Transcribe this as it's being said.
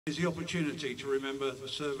is the opportunity to remember the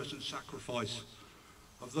service and sacrifice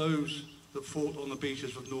of those that fought on the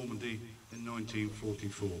beaches of Normandy in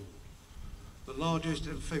 1944. The largest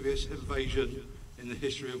amphibious invasion in the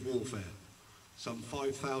history of warfare. Some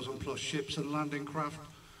 5,000 plus ships and landing craft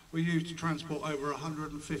were used to transport over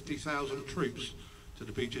 150,000 troops to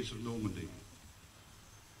the beaches of Normandy.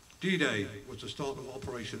 D-Day was the start of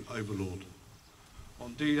Operation Overlord.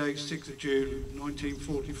 On D-Day, 6th of June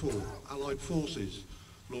 1944, Allied forces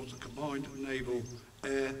launched a combined naval,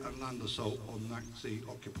 air and land assault on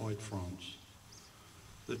Nazi-occupied France.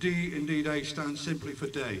 The D in D-Day stands simply for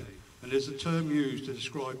day and is a term used to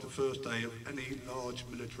describe the first day of any large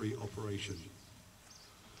military operation.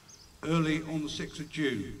 Early on the 6th of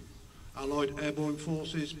June, Allied airborne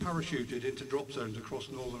forces parachuted into drop zones across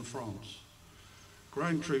northern France.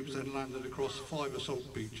 Ground troops then landed across 5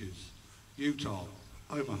 assault beaches: Utah,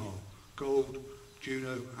 Omaha, Gold,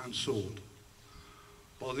 Juno and Sword.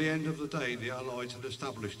 By the end of the day, the Allies had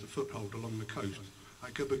established a foothold along the coast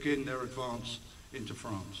and could begin their advance into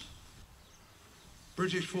France.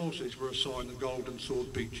 British forces were assigned the Gold and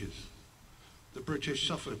Sword beaches. The British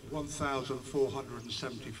suffered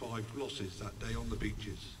 1,475 losses that day on the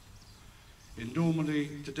beaches. In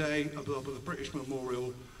Normandy today, above the British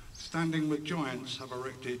Memorial, Standing with Giants have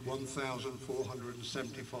erected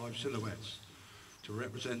 1,475 silhouettes to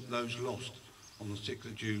represent those lost on the 6th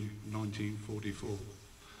of June 1944.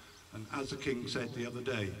 And as the King said the other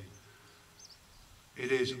day,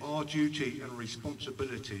 it is our duty and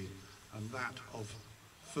responsibility, and that of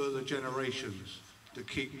further generations, to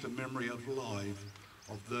keep the memory alive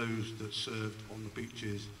of those that served on the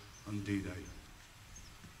beaches on D-Day.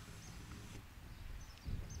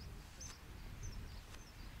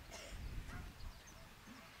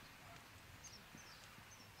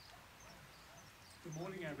 Good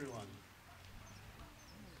morning, everyone.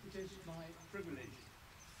 It is my privilege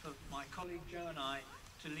for my colleague Joe and I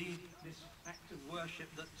to lead this act of worship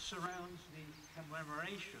that surrounds the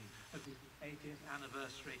commemoration of the 80th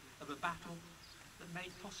anniversary of a battle that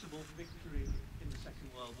made possible victory in the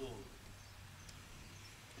Second World War.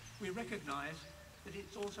 We recognise that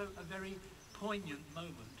it's also a very poignant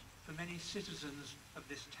moment for many citizens of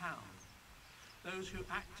this town, those who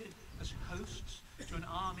acted as hosts to an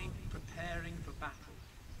army preparing for battle.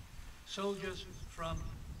 Soldiers from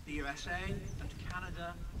the USA and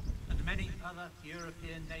Canada and many other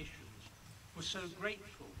European nations were so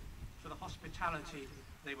grateful for the hospitality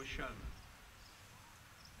they were shown.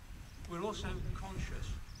 We're also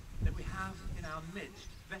conscious that we have in our midst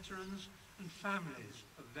veterans and families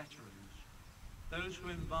of veterans, those who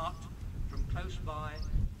embarked from close by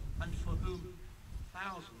and for whom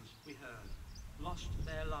thousands, we heard, lost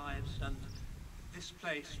their lives, and this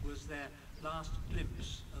place was their last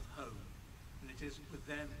glimpse of home. And it is with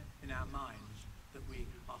them in our minds that we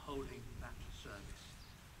are holding that service.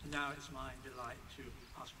 And now it's my delight to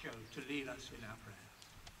ask Joe to lead us in our prayer.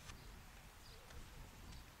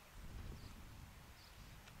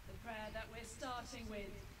 The prayer that we're starting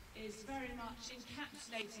with is very much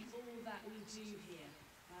encapsulating all that we do here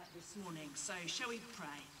this morning. So shall we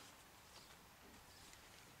pray?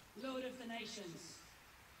 Lord of the nations,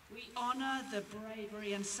 we honour the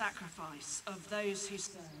bravery and sacrifice of those who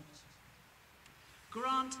served.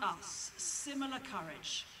 Grant us similar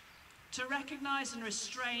courage to recognise and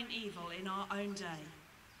restrain evil in our own day,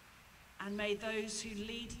 and may those who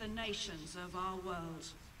lead the nations of our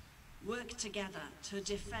world work together to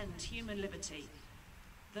defend human liberty,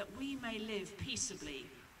 that we may live peaceably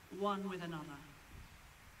one with another.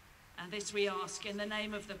 And this we ask in the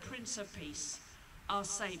name of the Prince of Peace, our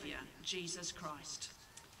Saviour, Jesus Christ.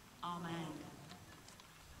 Amen.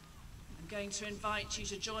 I'm going to invite you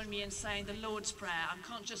to join me in saying the Lord's Prayer. I'm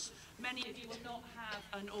conscious many of you will not have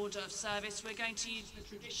an order of service. We're going to use the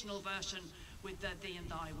traditional version with the thee and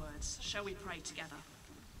thy words. Shall we pray together?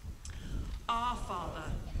 Our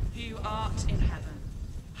Father, who art in heaven,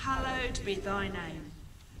 hallowed be thy name.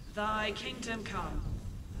 Thy kingdom come,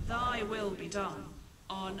 thy will be done,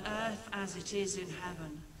 on earth as it is in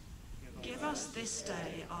heaven. Give us this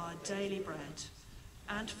day our daily bread,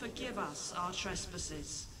 and forgive us our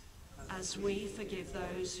trespasses, as we forgive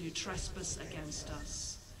those who trespass against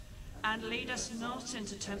us. And lead us not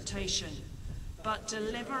into temptation, but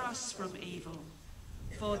deliver us from evil.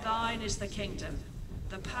 For thine is the kingdom,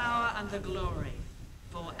 the power and the glory,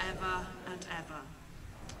 forever and ever.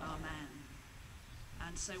 Amen.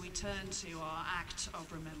 And so we turn to our act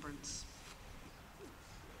of remembrance.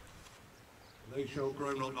 They shall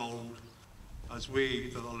grow not old, as we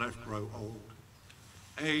that are left grow old.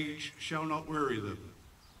 Age shall not weary them,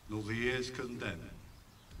 nor the years condemn.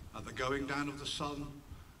 At the going down of the sun,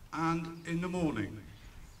 and in the morning,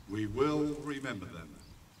 We will remember them.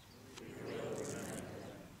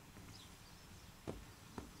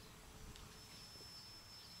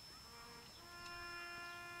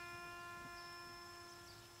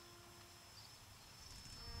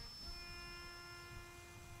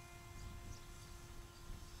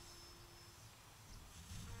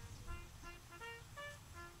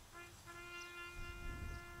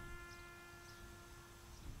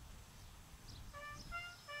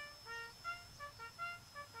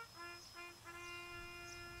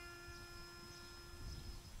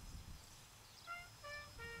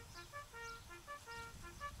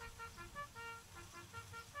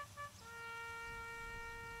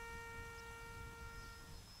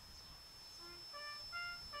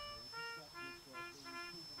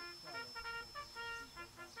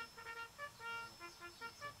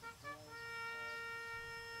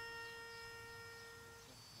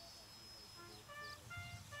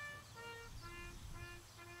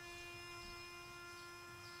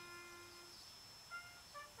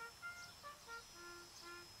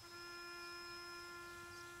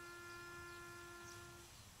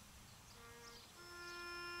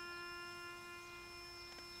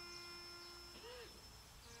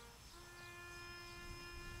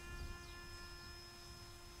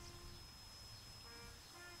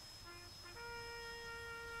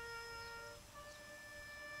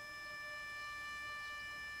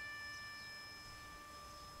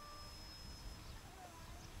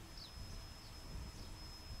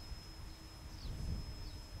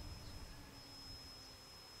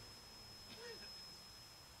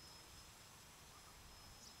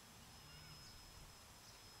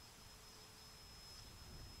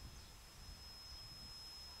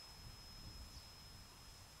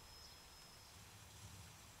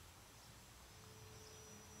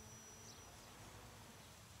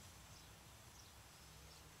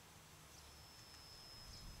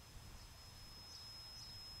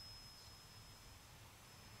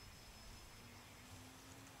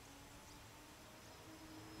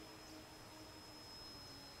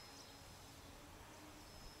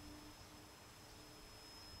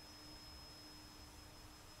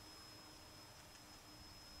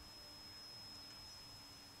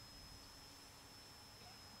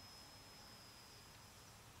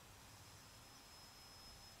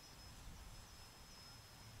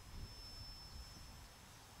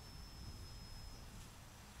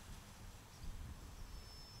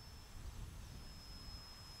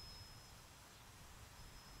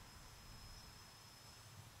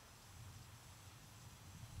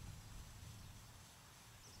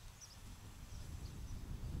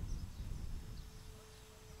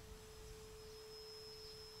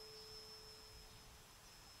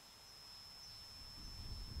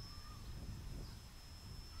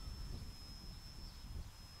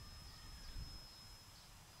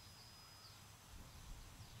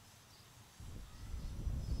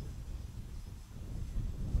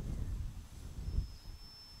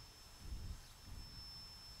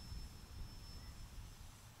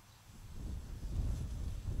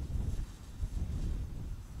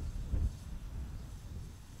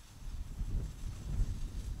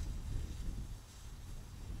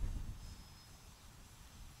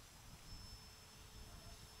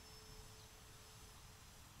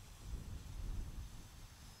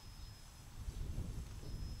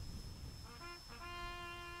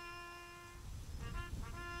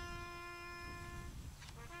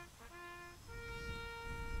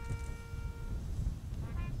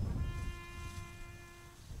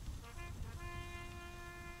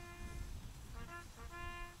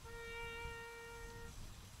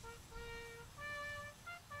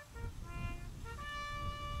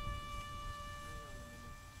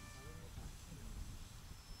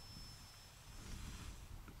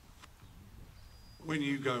 When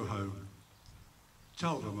you go home,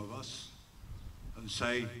 tell them of us and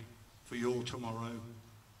say, for your tomorrow,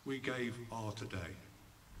 we gave our today.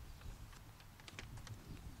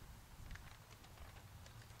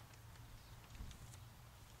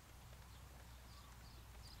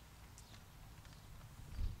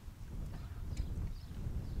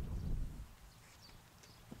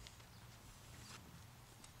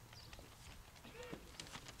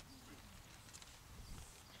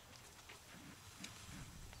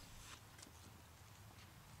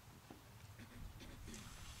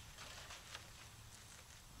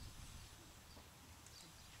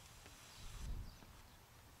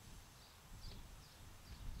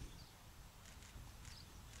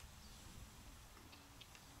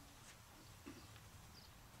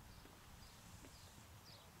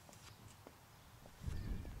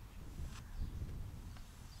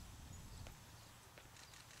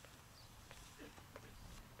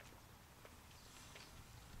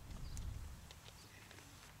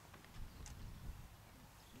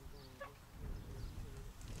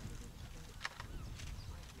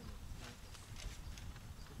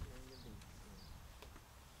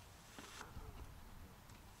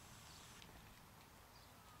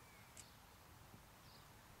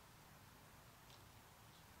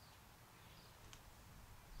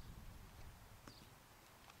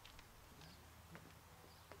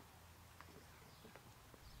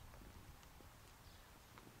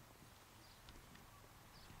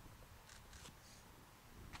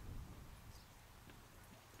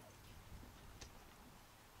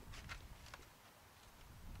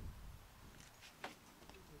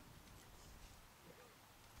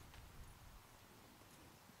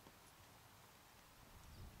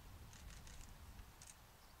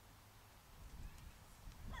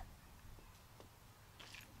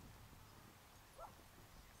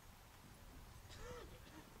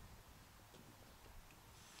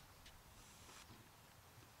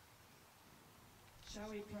 Shall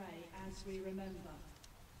we pray as we remember?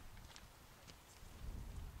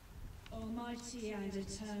 Almighty and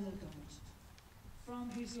eternal God, from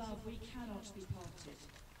whose love we cannot be parted,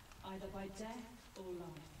 either by death or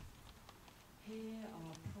life, hear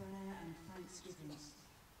our prayer and thanksgivings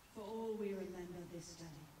for all we remember this day.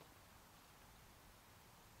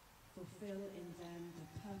 Fulfill in them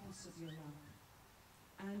the purpose of your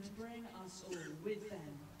love, and bring us all with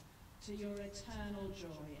them to your eternal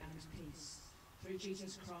joy and peace, through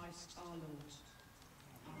Jesus Christ our Lord.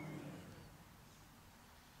 Amen.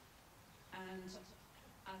 And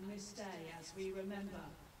on this day, as we remember,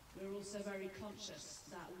 we're also very conscious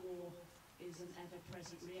that war is an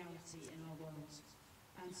ever-present reality in our world.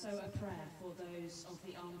 And so a prayer for those of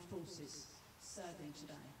the armed forces serving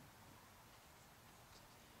today.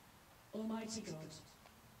 Almighty God,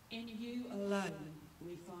 in you alone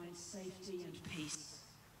we find safety and peace.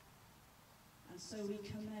 And so we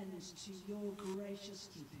commend to your gracious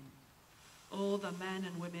keeping all the men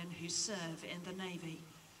and women who serve in the Navy,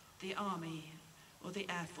 the Army, or the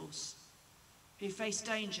Air Force, who face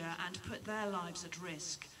danger and put their lives at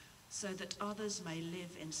risk so that others may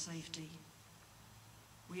live in safety.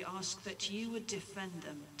 We ask that you would defend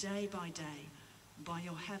them day by day by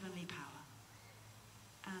your heavenly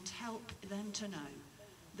power, and help them to know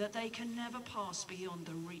that they can never pass beyond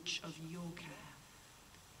the reach of your care.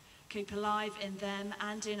 Keep alive in them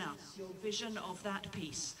and in us your vision of that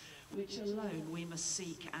peace, which alone we must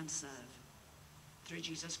seek and serve. Through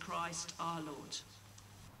Jesus Christ our Lord.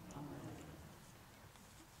 Amen.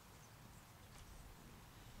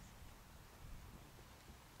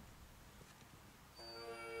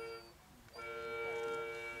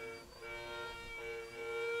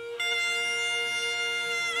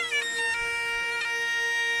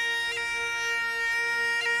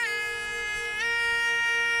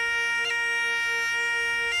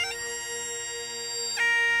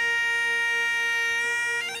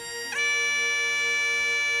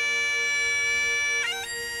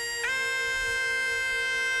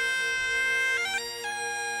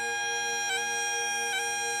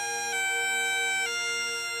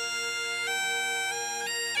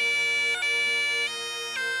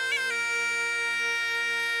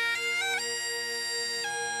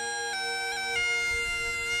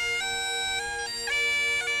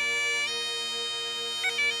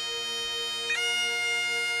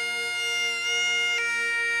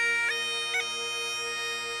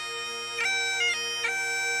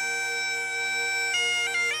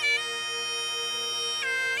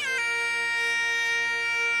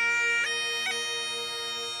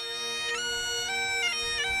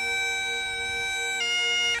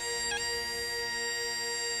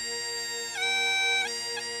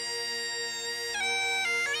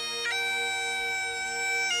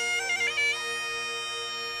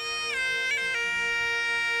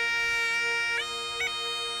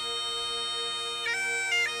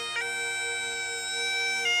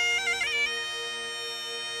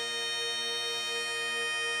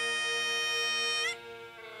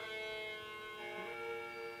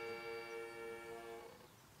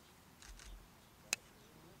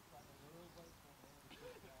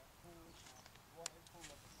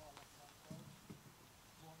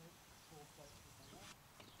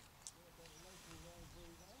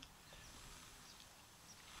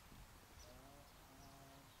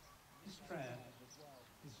 This prayer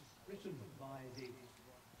is written by the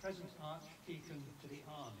present Archdeacon to the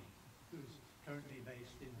Army, who's currently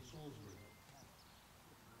based in Salisbury.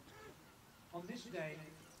 On this day,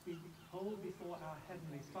 we hold before our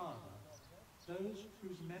Heavenly Father those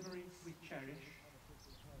whose memory we cherish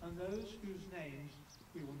and those whose names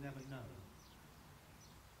we will never know.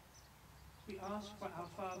 We ask for our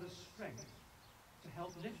Father's strength to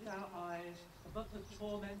help lift our eyes above the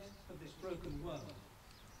torment of this broken world,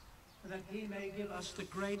 and that he may give us the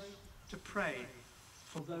grace to pray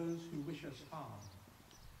for those who wish us harm.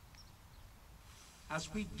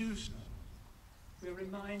 As we do so, we are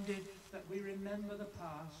reminded that we remember the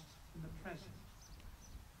past and the present,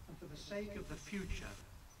 and for the sake of the future,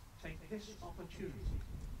 take this opportunity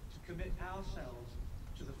to commit ourselves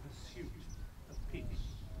to the pursuit of peace.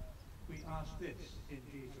 We ask this in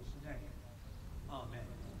Jesus' name. Amen.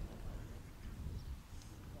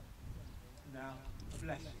 Now, a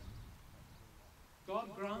blessing. God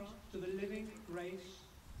grant to the living grace,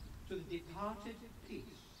 to the departed peace,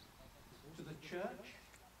 to the Church,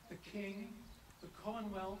 the King, the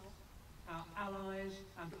Commonwealth, our allies,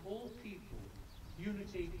 and all people,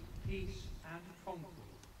 unity, peace, and concord.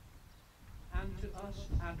 And to us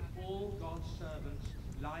and all God's servants,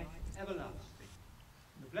 life everlasting.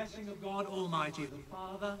 The blessing of God Almighty, the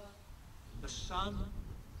Father, the Son,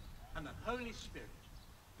 and the Holy Spirit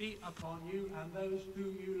be upon you and those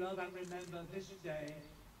whom you love and remember this day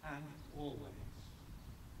and always.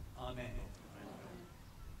 Amen.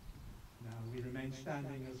 Now we remain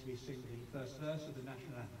standing as we sing the first verse of the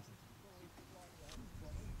national anthem.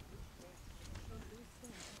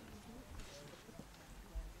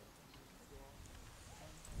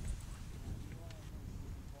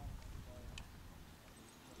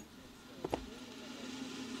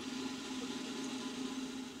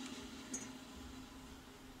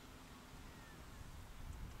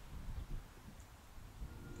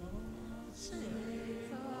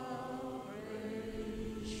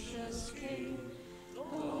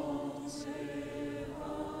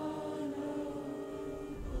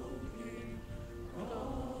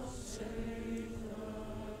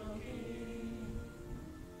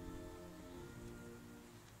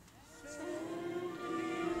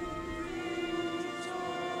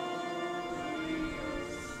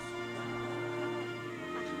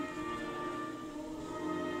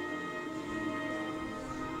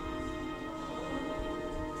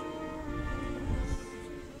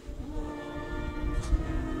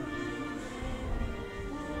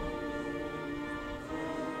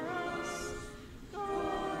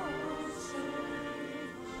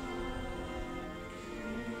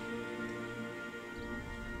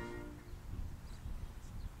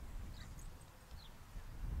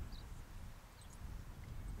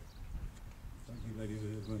 Ladies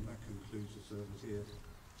and gentlemen, that concludes the service here.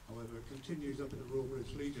 However, it continues up at the Royal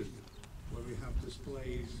British Legion, where we have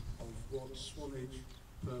displays of what Swanage,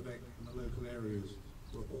 Purbeck and the local areas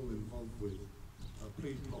were all involved with.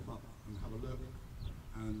 Please pop up and have a look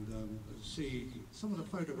and see some of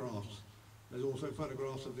the photographs. There's also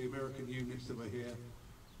photographs of the American units that were here,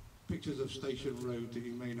 pictures of Station Road that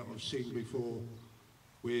you may not have seen before,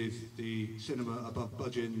 with the cinema above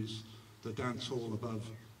Budgeon's, the dance hall above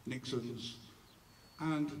Nixon's,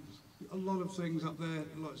 and a lot of things up there,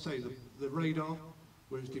 like I say, the radar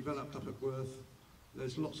was developed up at Worth.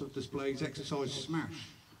 There's lots of displays, exercise Smash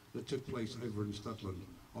that took place over in Studland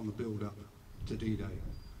on the build-up to D-Day.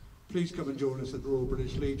 Please come and join us at the Royal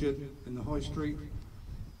British Legion in the High Street.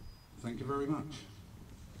 Thank you very much.